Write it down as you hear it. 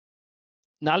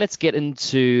Now let's get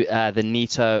into the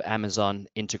Neto Amazon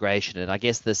integration. And I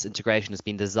guess this integration has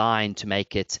been designed to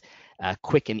make it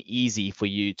quick and easy for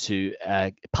you to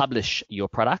publish your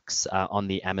products on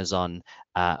the Amazon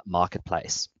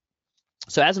marketplace.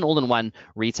 So as an all-in-one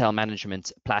retail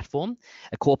management platform,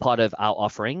 a core part of our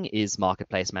offering is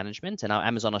marketplace management, and our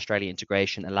Amazon Australia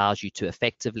integration allows you to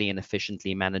effectively and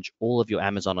efficiently manage all of your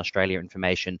Amazon Australia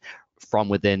information from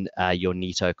within your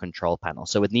Neto control panel.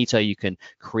 So with Neto, you can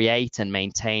create and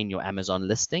maintain your Amazon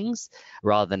listings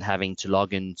rather than having to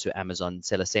log into Amazon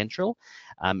Seller Central.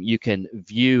 You can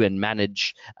view and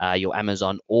manage your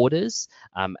Amazon orders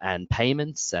and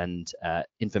payments and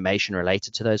information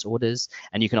related to those orders.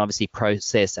 And you can obviously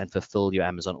process and fulfill your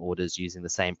Amazon orders using the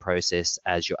same process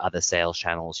as your other sales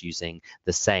channels using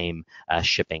the same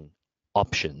shipping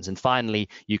options. And finally,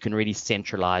 you can really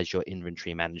centralize your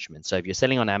inventory management. So if you're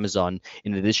selling on Amazon,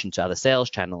 in addition to other sales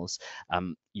channels,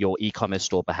 your e-commerce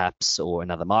store perhaps, or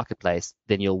another marketplace,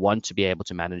 then you'll want to be able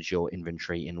to manage your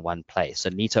inventory in one place. So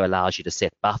Neto allows you to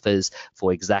set buffers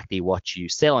for exactly what you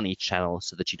sell on each channel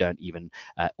so that you don't even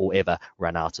or ever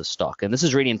run out of stock. And this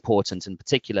is really important in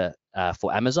particular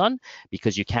for Amazon,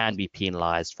 because you can be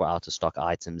penalized for out of stock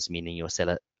items, meaning your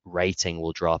seller rating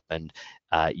will drop and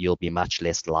you'll be much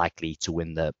less likely to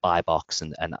win the buy box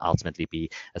and ultimately be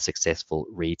a successful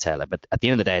retailer. But at the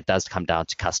end of the day, it does come down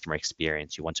to customer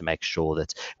experience. You want to make sure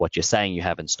that what you're saying you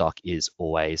have in stock is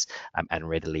always and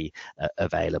readily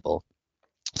available.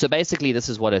 So basically, this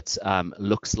is what it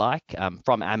looks like.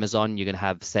 From Amazon, you're going to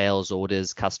have sales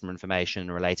orders, customer information,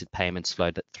 related payments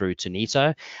flowed through to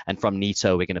Neto. And from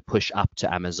Neto, we're going to push up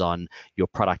to Amazon your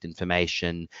product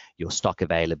information, your stock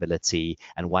availability.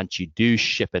 And once you do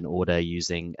ship an order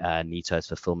using Neto's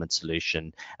fulfillment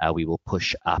solution, we will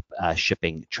push up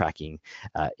shipping tracking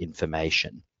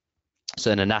information.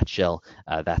 So in a nutshell,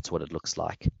 that's what it looks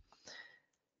like.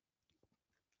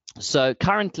 So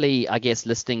currently, I guess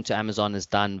listing to Amazon is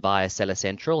done via Seller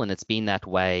Central, and it's been that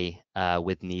way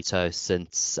with Neto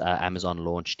since Amazon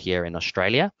launched here in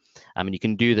Australia. And you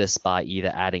can do this by either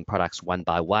adding products one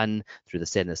by one through the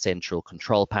Seller Central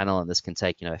control panel, and this can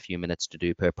take a few minutes to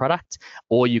do per product,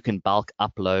 or you can bulk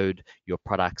upload your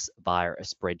products via a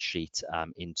spreadsheet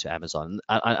into Amazon.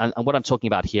 And what I'm talking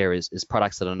about here is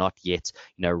products that are not yet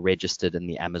registered in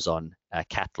the Amazon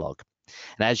catalog.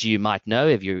 And as you might know,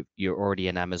 if you're already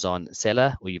an Amazon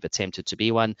seller or you've attempted to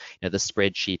be one, the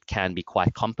spreadsheet can be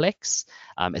quite complex,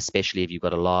 especially if you've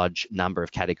got a large number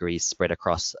of categories spread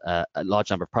across a large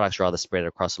number of products rather spread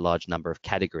across a large number of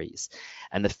categories.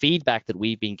 And the feedback that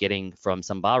we've been getting from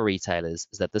some of our retailers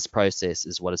is that this process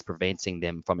is what is preventing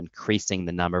them from increasing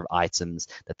the number of items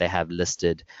that they have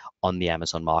listed on the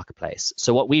Amazon marketplace.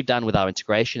 So what we've done with our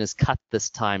integration is cut this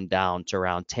time down to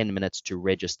around 10 minutes to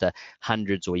register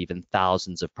hundreds or even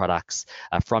thousands of products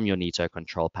from your Neto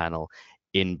control panel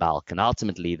in bulk. And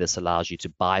ultimately, this allows you to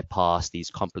bypass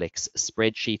these complex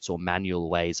spreadsheets or manual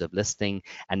ways of listing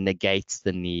and negates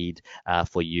the need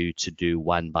for you to do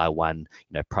one by one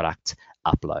product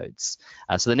uploads.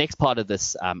 So the next part of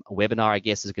this webinar, I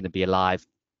guess, is going to be a live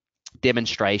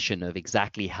demonstration of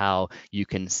exactly how you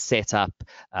can set up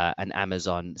an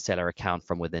Amazon seller account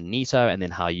from within Neto, and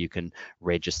then how you can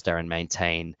register and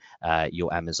maintain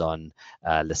your Amazon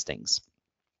listings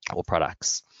or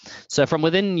products. So from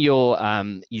within your,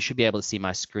 you should be able to see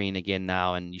my screen again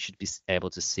now, and you should be able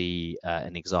to see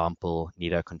an example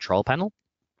Neto control panel.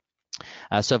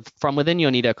 So from within your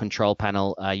Neto control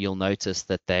panel, you'll notice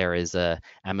that there is a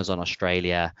Amazon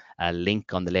Australia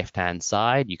link on the left-hand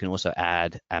side. You can also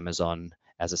add Amazon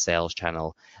as a sales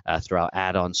channel through our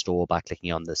add-on store by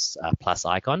clicking on this plus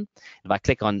icon. If I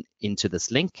click on into this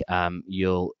link,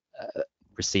 you'll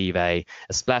receive a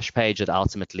splash page that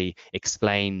ultimately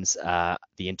explains the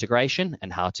integration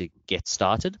and how to get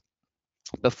started.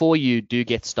 Before you do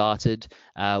get started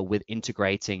with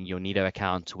integrating your Neto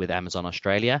account with Amazon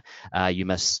Australia, you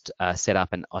must set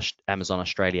up an Amazon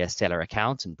Australia seller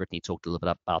account, and Brittany talked a little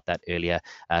bit about that earlier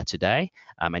today,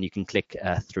 and you can click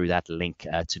through that link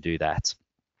to do that.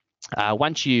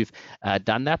 Once you've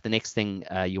done that, the next thing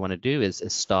you want to do is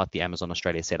start the Amazon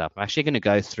Australia setup. I'm actually going to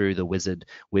go through the wizard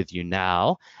with you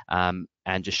now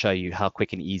and just show you how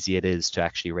quick and easy it is to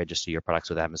actually register your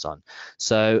products with Amazon.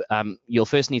 So you'll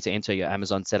first need to enter your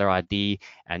Amazon seller ID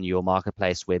and your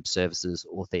Marketplace Web Services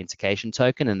authentication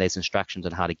token, and there's instructions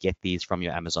on how to get these from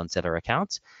your Amazon seller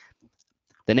account.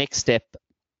 The next step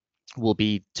will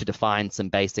be to define some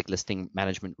basic listing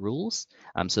management rules.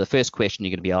 So the first question you're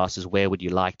going to be asked is, where would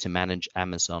you like to manage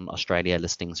Amazon Australia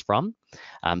listings from?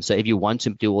 So if you want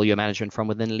to do all your management from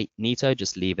within Neto,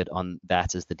 just leave it on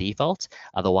that as the default.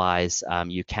 Otherwise,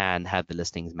 you can have the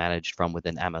listings managed from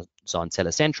within Amazon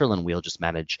Seller Central, and we'll just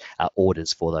manage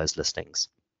orders for those listings.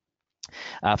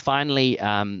 Finally,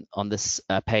 on this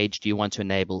page, do you want to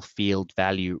enable field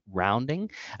value rounding?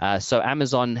 So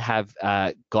Amazon have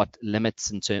got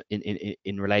limits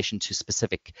in relation to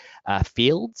specific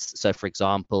fields. So for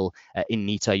example, in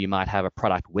Neto, you might have a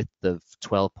product width of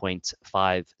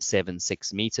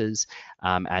 12.576 meters,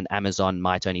 and Amazon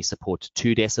might only support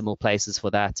 2 decimal places for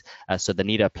that. So the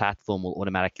Neto platform will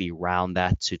automatically round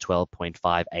that to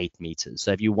 12.58 meters.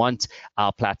 So if you want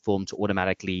our platform to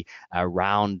automatically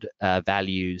round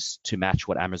values to match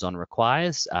what Amazon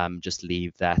requires, just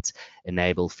leave that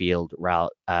enable field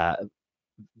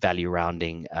value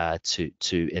rounding to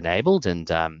enabled, and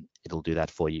it'll do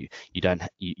that for you.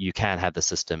 You can have the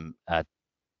system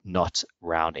not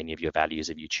round any of your values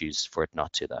if you choose for it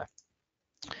not to, though.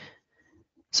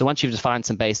 So once you've defined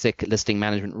some basic listing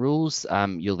management rules,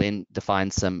 you'll then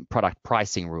define some product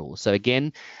pricing rules. So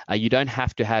again, you don't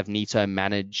have to have Neto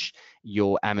manage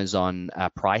your Amazon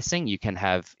pricing. You can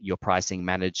have your pricing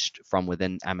managed from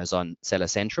within Amazon Seller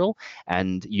Central,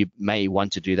 and you may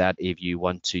want to do that if you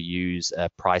want to use a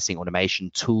pricing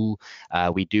automation tool.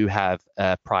 We do have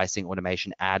a pricing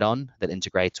automation add-on that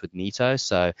integrates with Neto.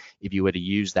 So if you were to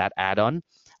use that add-on,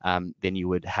 then you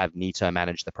would have Neto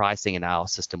manage the pricing, and our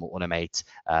system will automate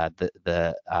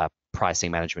the pricing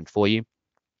management for you.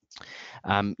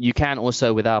 You can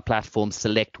also, with our platform,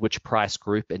 select which price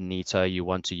group in Neto you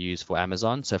want to use for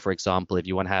Amazon. So for example, if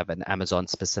you want to have an Amazon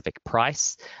specific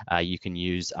price, you can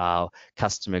use our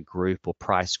customer group or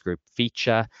price group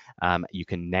feature. You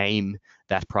can name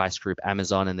that price group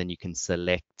Amazon, and then you can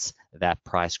select that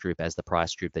price group as the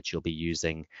price group that you'll be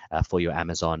using for your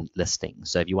Amazon listing.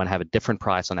 So if you want to have a different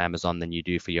price on Amazon than you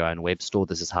do for your own web store,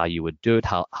 this is how you would do it.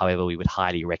 However, we would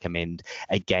highly recommend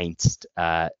against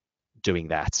doing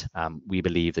that. We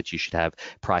believe that you should have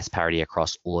price parity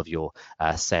across all of your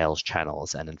sales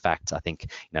channels, and in fact, I think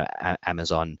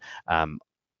Amazon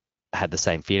had the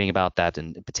same feeling about that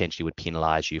and potentially would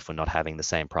penalize you for not having the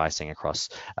same pricing across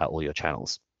all your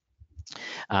channels.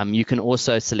 You can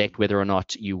also select whether or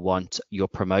not you want your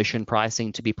promotion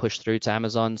pricing to be pushed through to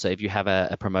Amazon. So if you have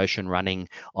a promotion running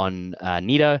on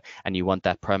Neto and you want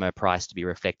that promo price to be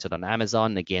reflected on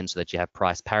Amazon, again, so that you have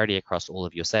price parity across all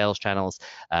of your sales channels,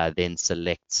 then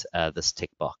select this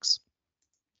tick box.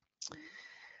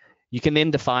 You can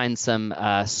then define some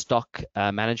stock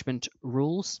management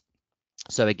rules.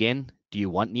 So again, do you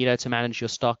want Neto to manage your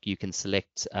stock? You can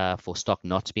select for stock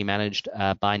not to be managed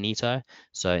by Neto.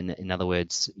 So in other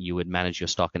words, you would manage your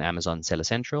stock in Amazon Seller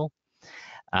Central.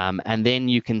 And then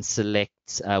you can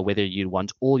select whether you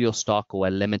want all your stock or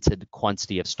a limited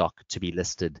quantity of stock to be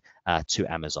listed to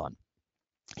Amazon.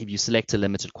 If you select a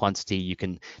limited quantity, you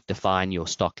can define your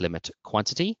stock limit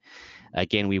quantity.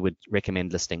 Again, we would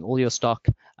recommend listing all your stock.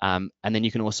 And then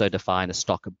you can also define a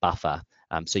stock buffer.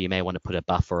 So you may want to put a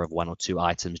buffer of 1 or 2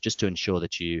 items just to ensure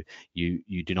that you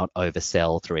do not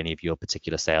oversell through any of your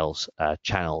particular sales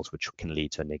channels, which can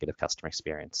lead to a negative customer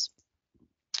experience.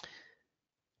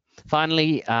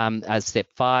 Finally, as step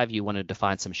 5, you want to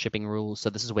define some shipping rules.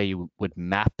 So this is where you would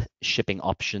map shipping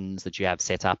options that you have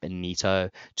set up in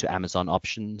Neto to Amazon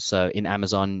options. So in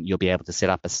Amazon, you'll be able to set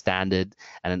up a standard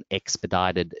and an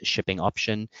expedited shipping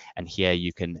option. And here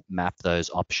you can map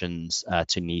those options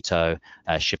to Neto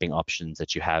shipping options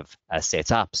that you have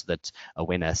set up, so that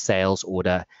when a sales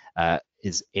order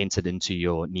is entered into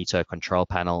your Neto control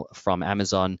panel from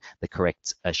Amazon, the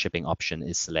correct shipping option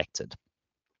is selected.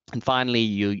 And finally,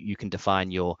 you can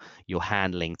define your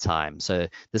handling time. So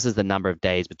this is the number of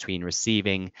days between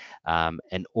receiving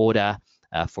an order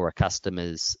for a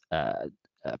customer's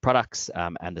products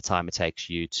and the time it takes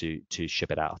you to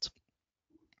ship it out.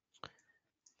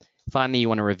 Finally, you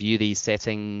want to review these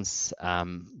settings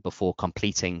before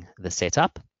completing the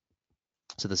setup.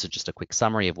 So this is just a quick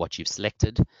summary of what you've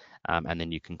selected, and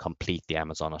then you can complete the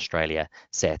Amazon Australia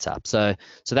setup. So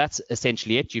that's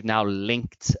essentially it. You've now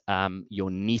linked your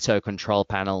Neto control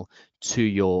panel to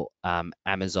your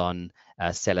Amazon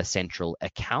Seller Central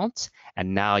account,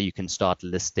 and now you can start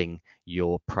listing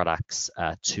your products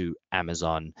to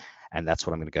Amazon, and that's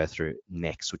what I'm going to go through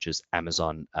next, which is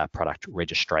Amazon product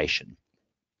registration.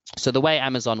 So the way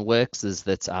Amazon works is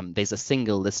that there's a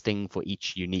single listing for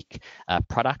each unique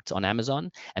product on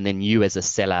Amazon, and then you as a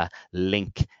seller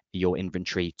link your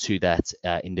inventory to that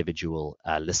individual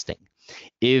listing.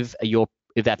 If your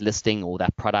if that listing or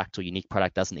that product or unique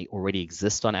product doesn't already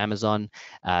exist on Amazon,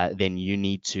 then you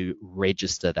need to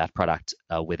register that product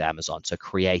with Amazon. So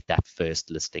create that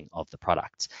first listing of the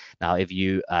product. Now, if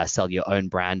you sell your own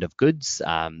brand of goods,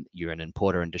 you're an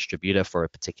importer and distributor for a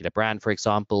particular brand, for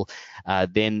example,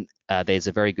 then there's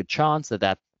a very good chance that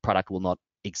that product will not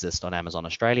exist on Amazon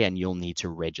Australia, and you'll need to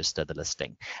register the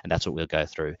listing. And that's what we'll go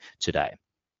through today.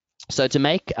 So to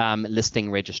make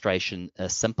listing registration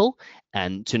simple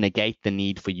and to negate the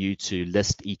need for you to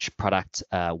list each product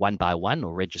one by one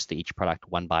or register each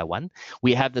product one by one,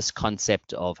 we have this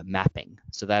concept of mapping.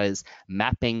 So that is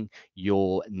mapping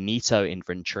your Neto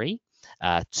inventory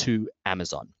to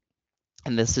Amazon.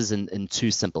 And this is in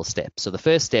two simple steps. So the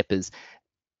first step is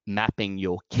mapping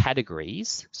your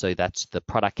categories. So that's the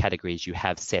product categories you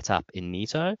have set up in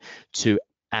Neto to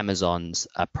Amazon's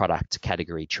product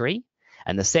category tree.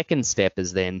 And the second step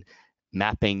is then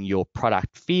mapping your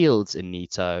product fields in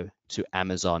Neto to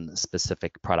Amazon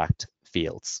specific product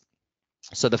fields.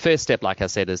 So the first step, like I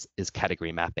said, is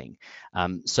category mapping.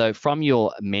 So from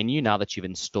your menu, now that you've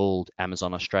installed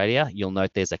Amazon Australia, you'll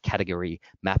note there's a category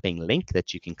mapping link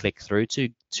that you can click through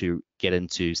to get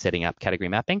into setting up category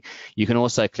mapping. You can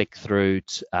also click through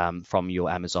from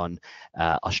your Amazon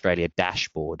Australia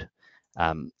dashboard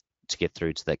to get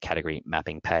through to the category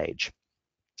mapping page.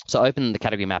 So open the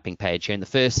category mapping page here, and the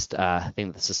first thing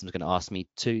that the system is going to ask me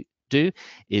to do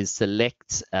is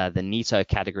select the Neto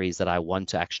categories that I want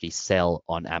to actually sell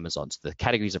on Amazon. So the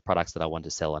categories of products that I want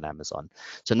to sell on Amazon.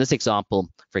 So in this example,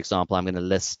 for example, I'm going to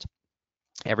list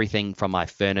everything from my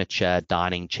furniture,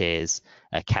 dining chairs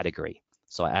category.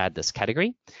 So I add this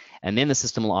category, and then the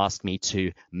system will ask me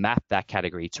to map that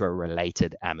category to a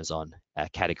related Amazon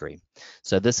category.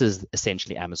 So this is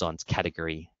essentially Amazon's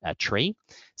category tree.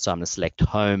 So I'm going to select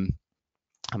home,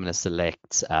 I'm going to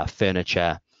select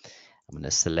furniture, I'm going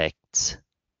to select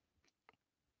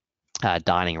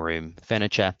dining room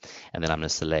furniture, and then I'm going to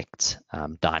select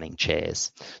dining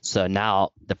chairs. So now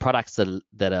the products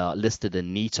that are listed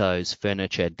in Neto's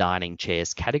furniture dining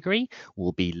chairs category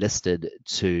will be listed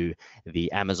to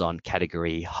the Amazon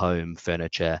category home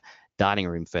furniture, dining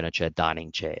room furniture,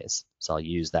 dining chairs. So I'll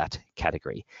use that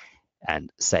category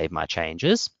and save my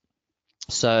changes.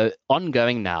 So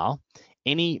ongoing now,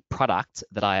 any product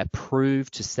that I approve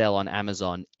to sell on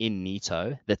Amazon in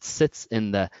Neto that sits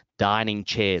in the dining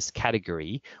chairs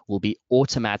category will be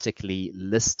automatically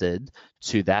listed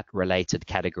to that related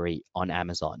category on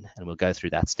Amazon. And we'll go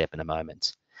through that step in a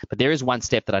moment. But there is one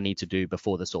step that I need to do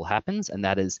before this all happens, and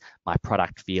that is my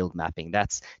product field mapping.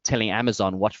 That's telling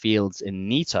Amazon what fields in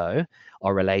Neto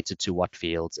are related to what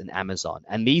fields in Amazon.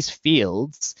 And these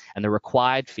fields and the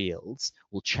required fields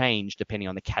will change depending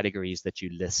on the categories that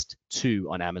you list to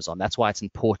on Amazon. That's why it's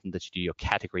important that you do your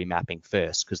category mapping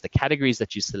first, because the categories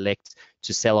that you select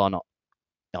to sell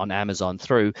on Amazon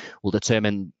through will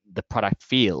determine the product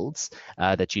fields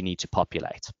that you need to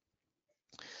populate.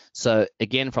 So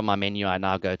again, from my menu, I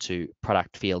now go to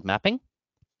product field mapping.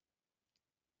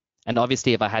 And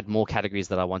obviously, if I had more categories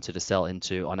that I wanted to sell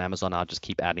into on Amazon, I'll just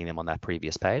keep adding them on that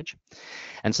previous page.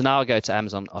 And so now I go to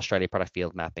Amazon Australia product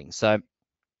field mapping. So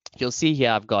you'll see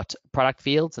here I've got product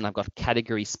fields and I've got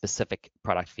category specific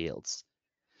product fields.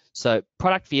 So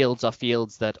product fields are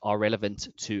fields that are relevant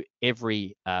to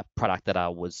every product that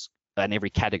and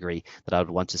every category that I would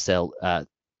want to sell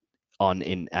on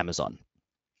in Amazon.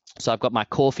 So I've got my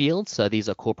core fields. So these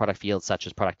are core product fields such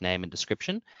as product name and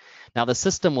description. Now the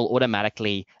system will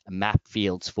automatically map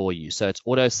fields for you. So it's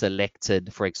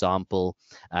auto-selected, for example,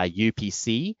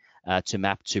 UPC to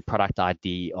map to product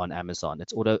ID on Amazon.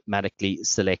 It's automatically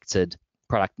selected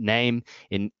product name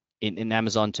in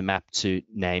Amazon to map to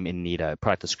name in Neto,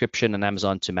 product description in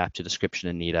Amazon to map to description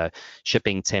in Neto,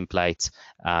 shipping template.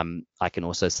 I can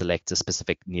also select a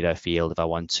specific Neto field if I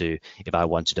want to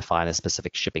define a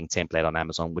specific shipping template on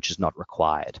Amazon, which is not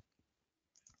required.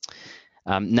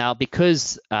 Now,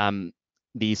 because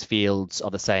these fields are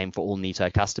the same for all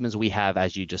Neto customers, we have,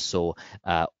 as you just saw,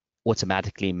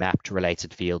 automatically mapped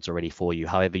related fields already for you.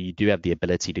 However, you do have the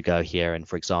ability to go here and,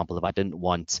 for example, if I didn't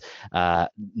want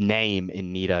name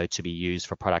in Neto to be used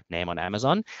for product name on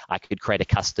Amazon, I could create a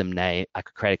custom name. I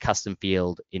could create a custom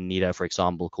field in Neto, for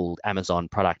example, called Amazon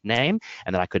product name,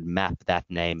 and then I could map that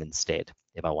name instead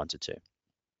if I wanted to.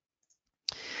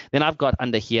 Then I've got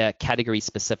under here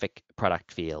category-specific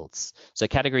product fields. So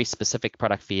category-specific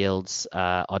product fields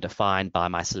are defined by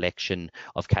my selection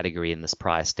of category in this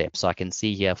prior step. So I can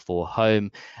see here for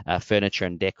home, furniture,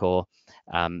 and decor,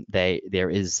 there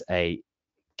is a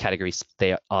category.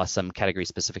 There are some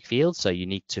category-specific fields. So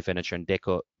unique to furniture and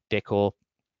decor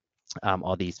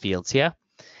are these fields here,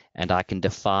 and I can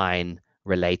define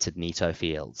related Neto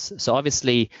fields. So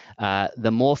obviously,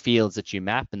 the more fields that you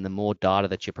map and the more data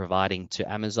that you're providing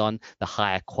to Amazon, the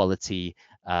higher quality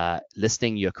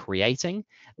listing you're creating,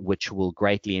 which will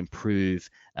greatly improve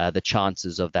the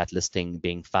chances of that listing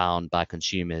being found by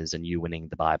consumers and you winning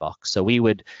the buy box. So we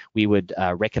would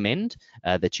recommend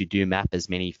that you do map as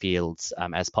many fields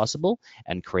as possible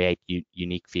and create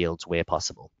unique fields where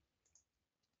possible.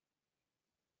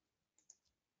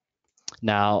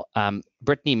 Now,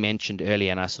 Brittany mentioned earlier,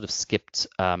 and I sort of skipped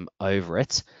over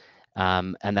it,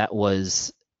 and that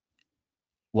was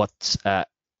what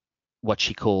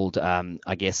she called,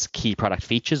 I guess, key product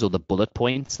features, or the bullet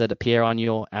points that appear on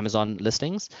your Amazon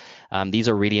listings. These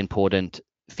are really important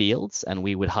fields, and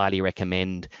we would highly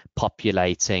recommend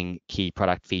populating key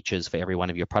product features for every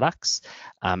one of your products.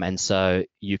 And so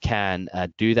you can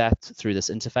do that through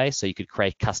this interface. So you could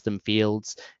create custom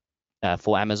fields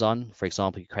for Amazon. For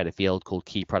example, you create a field called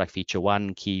key product feature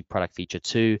 1, key product feature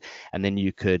 2, and then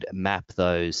you could map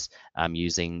those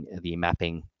using the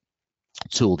mapping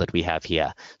tool that we have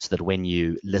here, so that when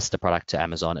you list a product to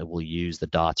Amazon, it will use the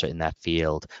data in that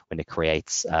field when it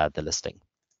creates the listing.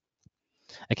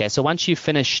 Okay, so once you've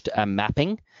finished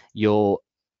mapping your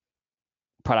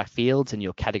product fields and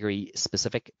your category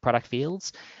specific product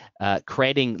fields,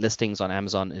 creating listings on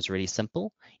Amazon is really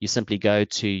simple. You simply go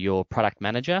to your product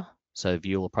manager, so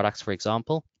view all products, for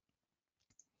example,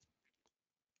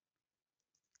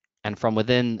 and from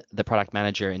within the product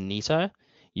manager in Neto,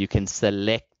 you can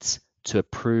select to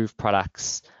approve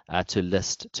products to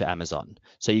list to Amazon.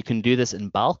 So you can do this in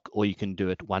bulk, or you can do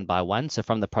it one by one. So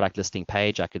from the product listing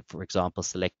page, I could, for example,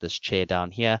 select this chair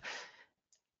down here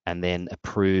and then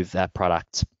approve that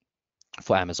product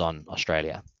for Amazon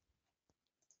Australia.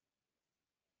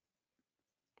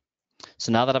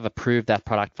 So now that I've approved that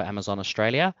product for Amazon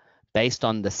Australia, based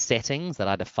on the settings that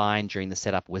I defined during the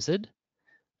setup wizard,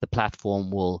 the platform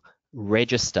will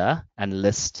register and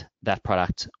list that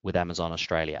product with Amazon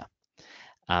Australia.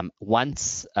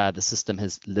 Once the system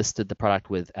has listed the product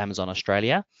with Amazon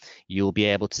Australia, you'll be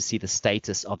able to see the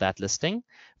status of that listing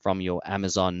from your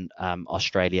Amazon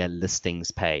Australia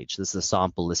listings page. This is a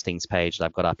sample listings page that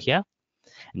I've got up here.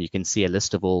 And you can see a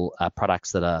list of all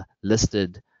products that are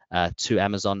listed to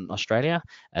Amazon Australia,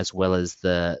 as well as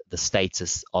the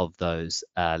status of those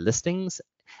listings,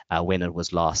 when it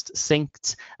was last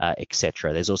synced,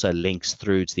 etc. There's also links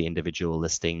through to the individual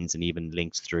listings, and even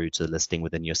links through to the listing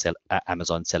within your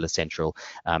Amazon Seller Central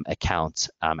account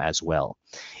as well.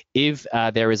 If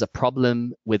there is a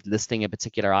problem with listing a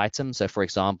particular item, so for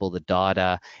example, the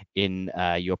data in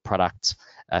your product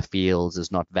fields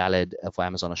is not valid for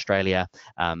Amazon Australia,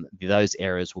 those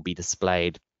errors will be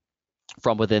displayed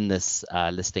from within this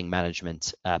listing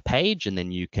management page, and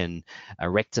then you can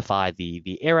rectify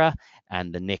the error,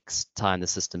 and the next time the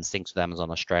system syncs with Amazon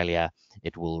Australia,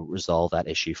 it will resolve that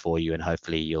issue for you, and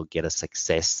hopefully you'll get a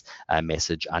success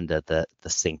message under the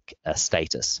sync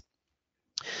status.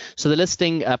 So the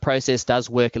listing process does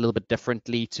work a little bit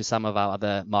differently to some of our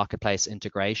other marketplace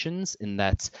integrations, in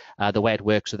that the way it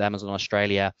works with Amazon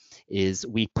Australia is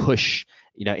we push,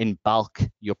 in bulk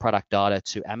your product data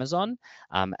to Amazon,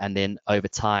 and then over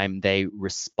time they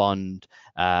respond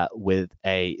with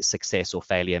a success or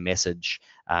failure message,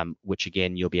 which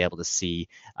again you'll be able to see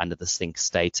under the sync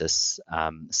status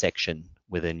section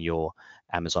within your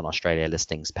Amazon Australia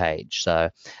listings page. So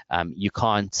you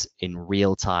can't in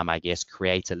real time, I guess,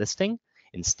 create a listing.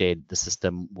 Instead, the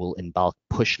system will in bulk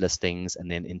push listings,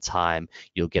 and then in time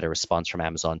you'll get a response from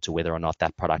Amazon to whether or not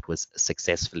that product was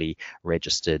successfully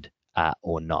registered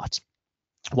or not.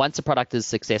 Once a product is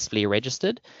successfully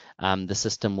registered, the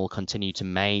system will continue to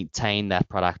maintain that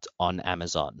product on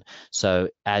Amazon. So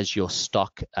as your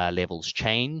stock levels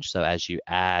change, so as you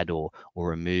add or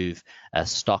remove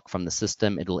stock from the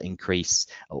system, it'll increase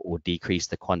or decrease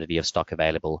the quantity of stock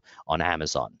available on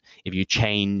Amazon. If you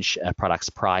change a product's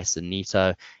price in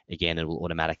Neto, again, it will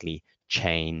automatically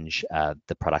change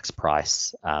the product's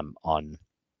price on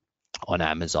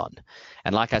Amazon.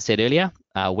 And like I said earlier,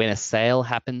 when a sale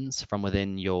happens from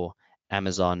within your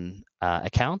Amazon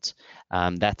account,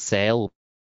 that sale will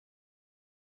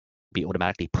be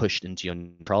automatically pushed into your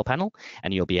control panel,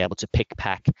 and you'll be able to pick,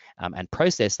 pack, and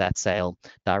process that sale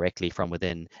directly from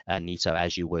within Neto,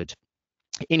 as you would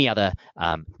any other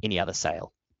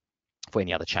sale for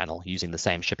any other channel, using the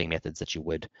same shipping methods that you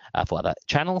would for other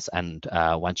channels. And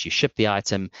once you ship the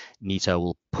item, Neto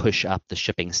will push up the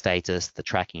shipping status, the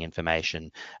tracking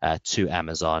information to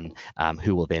Amazon,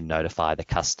 who will then notify the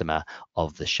customer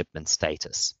of the shipment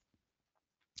status.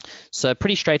 So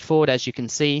pretty straightforward, as you can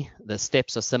see. The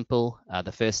steps are simple.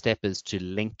 The first step is to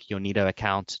link your Neto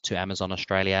account to Amazon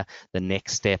Australia. The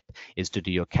next step is to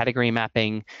do your category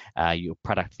mapping, your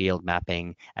product field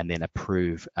mapping, and then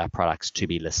approve products to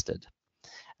be listed.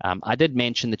 I did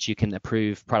mention that you can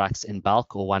approve products in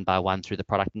bulk or one by one through the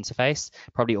product interface.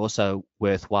 Probably also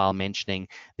worthwhile mentioning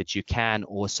that you can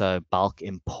also bulk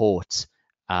import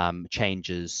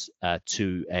changes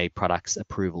to a product's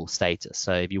approval status.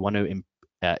 So if you want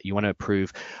to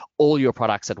approve all your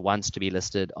products at once to be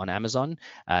listed on Amazon,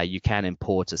 you can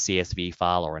import a CSV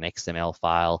file or an XML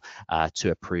file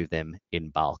to approve them in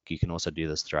bulk. You can also do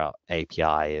this through our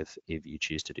API if you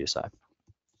choose to do so.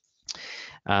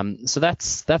 So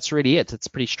that's really it. It's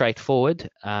pretty straightforward.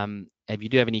 If you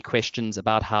do have any questions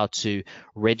about how to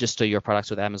register your products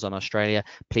with Amazon Australia,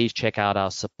 please check out our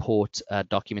support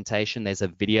documentation. There's a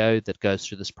video that goes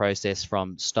through this process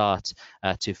from start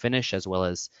to finish, as well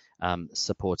as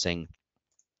supporting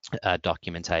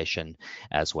documentation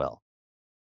as well.